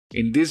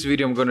In this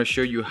video, I'm going to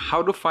show you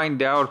how to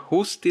find out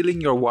who's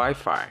stealing your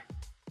Wi-Fi.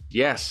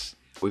 Yes,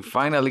 we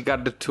finally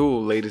got the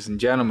tool, ladies and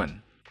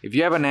gentlemen. If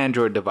you have an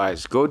Android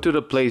device, go to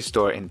the Play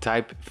Store and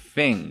type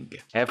Fing,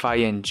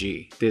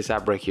 F-I-N-G, this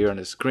app right here on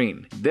the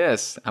screen.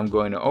 This, I'm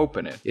going to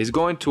open it, is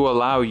going to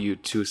allow you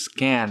to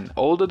scan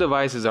all the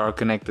devices that are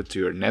connected to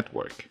your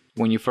network.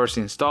 When you first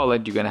install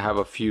it, you're going to have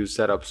a few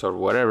setups or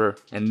whatever,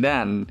 and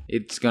then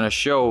it's going to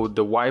show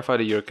the Wi-Fi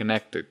that you're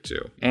connected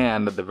to.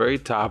 And at the very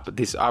top,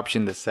 this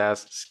option that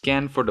says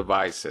Scan for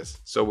Devices.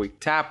 So we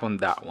tap on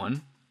that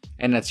one,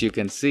 and as you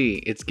can see,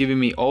 it's giving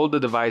me all the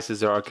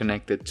devices that are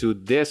connected to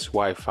this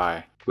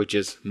Wi-Fi, which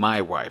is my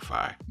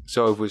Wi-Fi.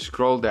 So if we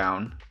scroll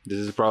down, this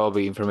is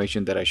probably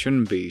information that I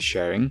shouldn't be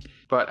sharing,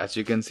 but as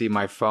you can see,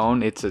 my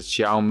phone, it's a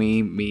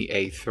Xiaomi Mi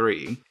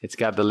A3. It's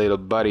got the little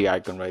buddy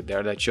icon right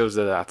there that shows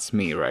that that's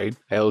me, right?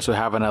 I also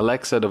have an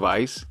Alexa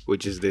device,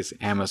 which is this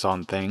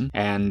Amazon thing.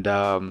 And,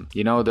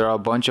 there are a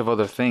bunch of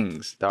other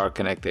things that are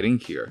connected in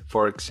here.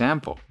 For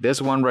example, this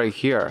one right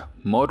here,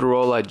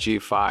 Motorola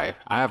G5.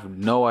 I have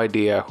no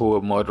idea who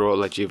a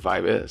Motorola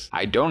G5 is.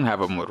 I don't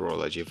have a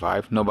Motorola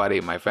G5. Nobody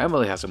in my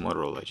family has a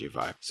Motorola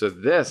G5. So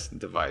this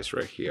device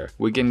right here,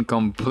 we can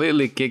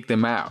completely kick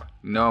them out.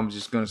 I'm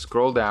just going to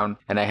scroll down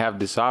and I have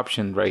this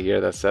option right here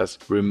that says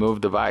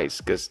remove device,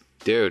 because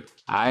dude,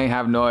 I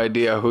have no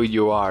idea who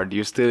you are.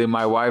 You stealing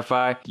my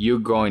Wi-Fi? You're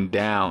going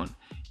down.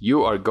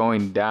 You are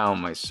going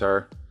down, my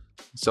sir.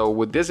 So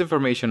with this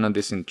information on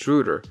this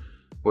intruder,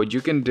 what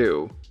you can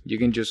do, you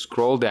can just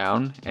scroll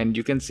down and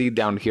you can see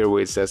down here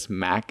where it says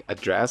MAC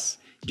address.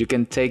 You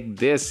can take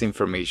this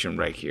information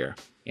right here,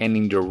 and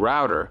in your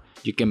router,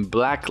 you can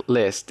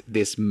blacklist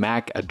this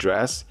MAC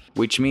address,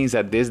 which means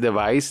that this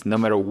device, no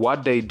matter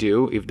what they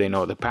do, if they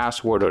know the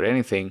password or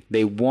anything,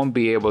 they won't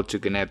be able to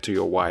connect to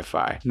your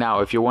Wi-Fi. Now,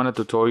 if you want a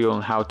tutorial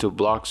on how to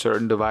block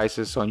certain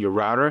devices on your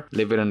router,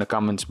 leave it in the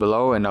comments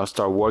below and I'll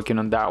start working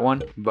on that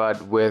one.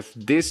 But with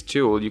this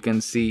tool, you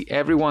can see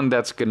everyone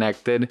that's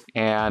connected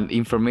and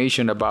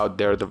information about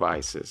their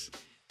devices.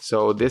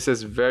 So this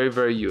is very,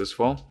 very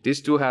useful.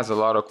 This tool has a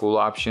lot of cool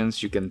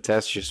options. You can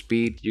test your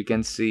speed. You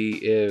can see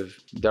if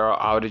there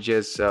are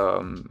outages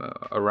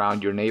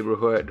around your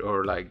neighborhood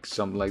or like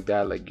something like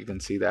that. Like you can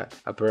see that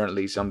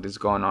apparently something's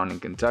going on in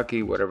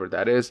Kentucky, whatever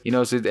that is.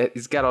 So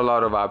it's got a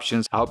lot of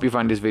options. I hope you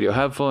find this video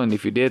helpful. And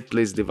if you did,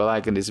 please leave a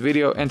like on this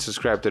video and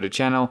subscribe to the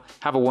channel.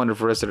 Have a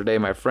wonderful rest of the day,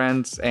 my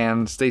friends,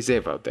 and stay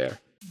safe out there.